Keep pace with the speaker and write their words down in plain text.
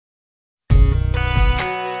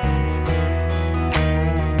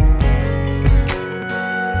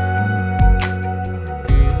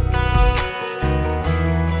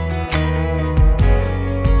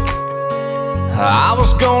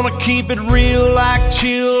gonna keep it real, like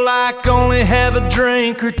chill, like only have a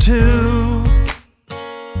drink or two.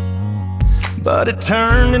 But it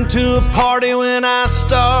turned into a party when I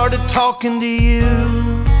started talking to you.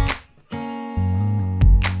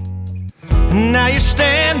 And now you're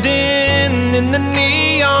standing in the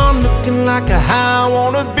neon, looking like a high I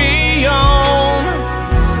wanna be on.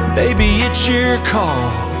 Baby, it's your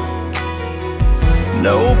call,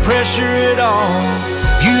 no pressure at all.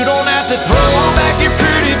 You don't have to throw back your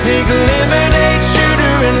pretty pink lemonade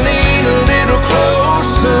shooter and lean a little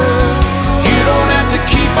closer. You don't have to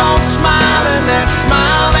keep on smiling, that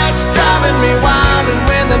smile that's driving me wild. And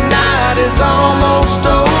when the night is almost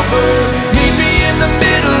over, meet me in the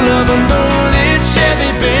middle of a moonlit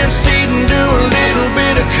Chevy Benz seat and do a little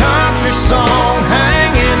bit of country song,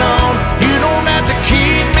 hanging on. You don't have to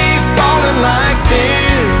keep me falling like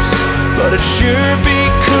this, but it'd sure be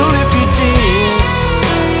cool if you did.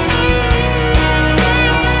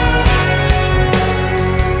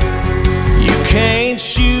 You can't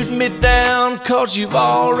shoot me down, 'cause you've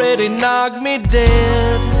already knocked me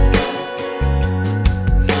dead.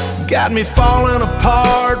 Got me falling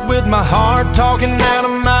apart with my heart talking out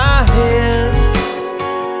of my head.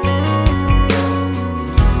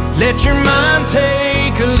 Let your mind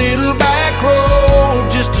take a little bite